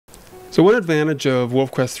So one advantage of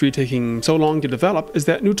WolfQuest 3 taking so long to develop is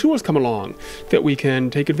that new tools come along that we can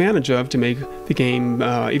take advantage of to make the game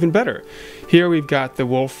even better. Here we've got the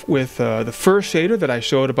wolf with the fur shader that I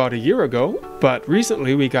showed about a year ago, but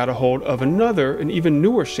recently we got a hold of an even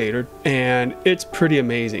newer shader, and it's pretty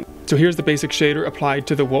amazing. So here's the basic shader applied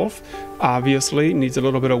to the wolf. Obviously needs a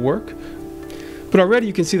little bit of work, but already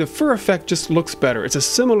you can see the fur effect just looks better. It's a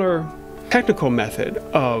similar technical method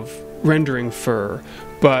of rendering fur,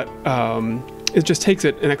 but it just takes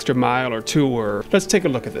it an extra mile or two. Or let's take a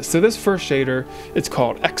look at this. So this fur shader, it's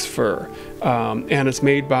called XFur, and it's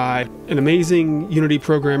made by an amazing Unity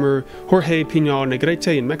programmer, Jorge Pinal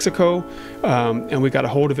Negrete in Mexico, and we got a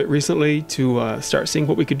hold of it recently to start seeing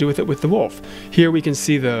what we could do with it with the wolf. Here we can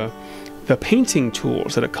see the painting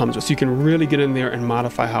tools that it comes with, so you can really get in there and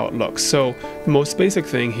modify how it looks. So the most basic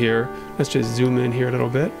thing here, let's just zoom in here a little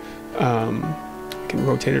bit. Can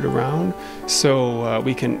rotate it around, so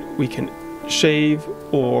we can shave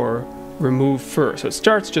or remove fur. So it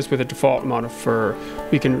starts just with a default amount of fur.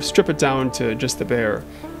 We can strip it down to just the bare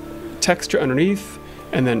texture underneath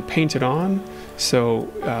and then paint it on. So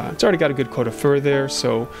it's already got a good coat of fur there,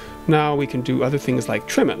 so now we can do other things like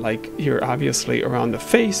trim it. Like here, obviously around the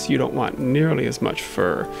face you don't want nearly as much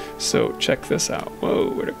fur, so check this out. Whoa,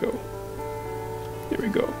 where'd it go? There we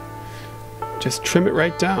go. Just trim it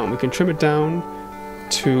right down. We can trim it down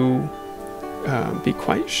to be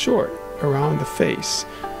quite short around the face.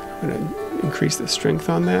 I'm going to increase the strength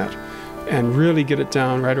on that and really get it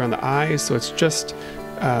down right around the eyes, so it's just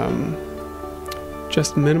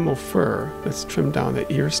minimal fur. Let's trim down the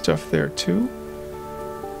ear stuff there too.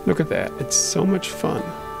 Look at that. It's so much fun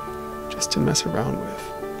just to mess around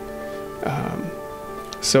with.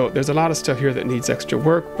 So there's a lot of stuff here that needs extra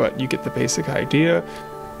work, but you get the basic idea.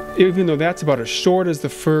 Even though that's about as short as the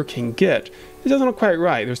fur can get, it doesn't look quite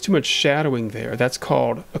right. There's too much shadowing there. That's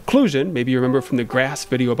called occlusion. Maybe you remember from the grass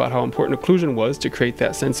video about how important occlusion was to create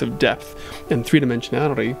that sense of depth and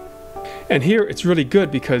three-dimensionality. And here it's really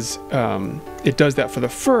good because it does that for the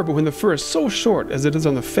fur, but when the fur is so short as it is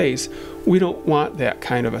on the face, we don't want that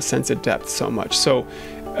kind of a sense of depth so much. So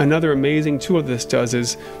another amazing tool this does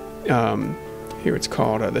is, here it's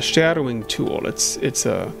called the shadowing tool.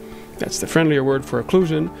 That's the friendlier word for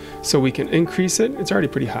occlusion, so we can increase it. It's already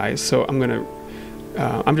pretty high, so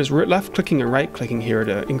I'm just left clicking and right clicking here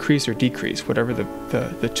to increase or decrease whatever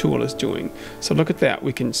the tool is doing. So look at that.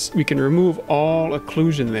 We can remove all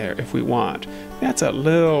occlusion there if we want. That's a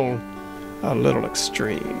little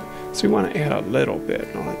extreme. So we want to add a little bit.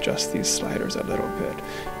 I'll adjust these sliders a little bit.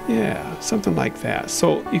 Yeah, something like that.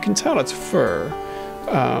 So you can tell it's fur,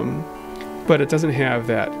 but it doesn't have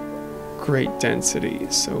that great density,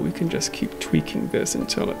 so we can just keep tweaking this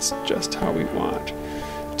until it's just how we want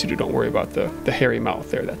to do. Don't worry about the hairy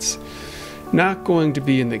mouth there. That's not going to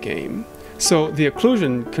be in the game. So the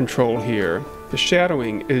occlusion control here, the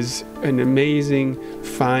shadowing, is an amazing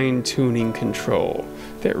fine-tuning control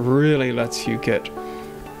that really lets you get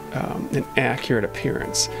an accurate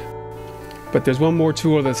appearance. But there's one more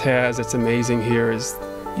tool that's amazing here.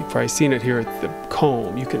 You've probably seen it here at the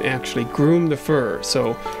comb. You can actually groom the fur,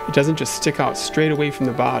 so it doesn't just stick out straight away from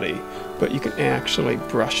the body, but you can actually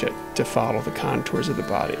brush it to follow the contours of the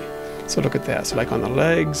body. So look at that. So like on the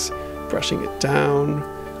legs, brushing it down.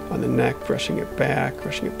 On the neck, brushing it back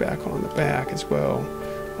on the back as well.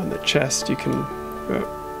 On the chest, you can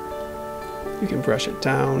brush it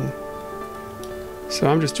down. So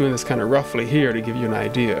I'm just doing this kind of roughly here to give you an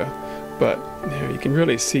idea, but there you can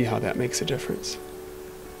really see how that makes a difference.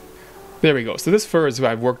 There we go. So this fur is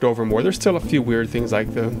what I've worked over more. There's still a few weird things,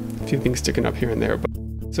 like a few things sticking up here and there. But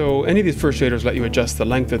so any of these fur shaders let you adjust the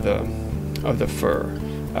length of the fur.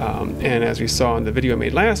 And as we saw in the video I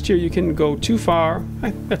made last year, you can go too far.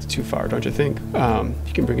 That's too far, don't you think?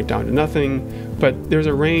 You can bring it down to nothing. But there's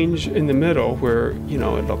a range in the middle where, you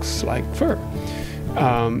know, it looks like fur.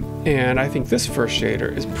 And I think this fur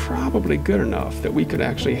shader is probably good enough that we could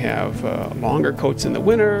actually have longer coats in the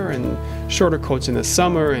winter and shorter coats in the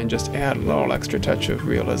summer and just add a little extra touch of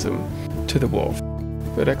realism to the wolf.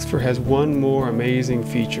 But XFur has one more amazing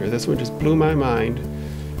feature. This one just blew my mind.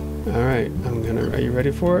 All right, are you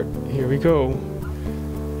ready for it? Here we go.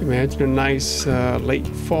 Imagine a nice late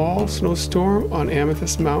fall snowstorm on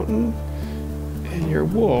Amethyst Mountain, and your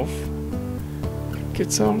wolf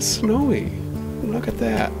gets all snowy. Look at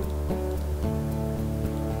that.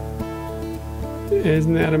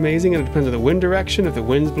 Isn't that amazing? And it depends on the wind direction. If the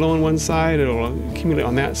wind's blowing one side, it'll accumulate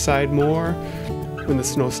on that side more. When the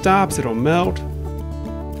snow stops, it'll melt.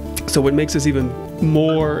 So what makes this even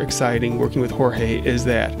more exciting working with Jorge is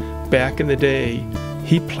that back in the day,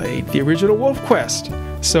 he played the original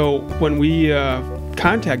WolfQuest. So when we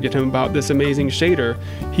contacted him about this amazing shader,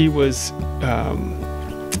 he was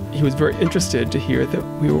very interested to hear that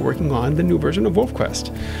we were working on the new version of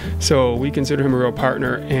WolfQuest. So we consider him a real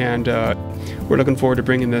partner, and we're looking forward to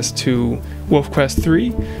bringing this to WolfQuest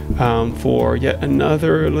 3 for yet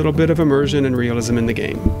another little bit of immersion and realism in the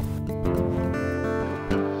game.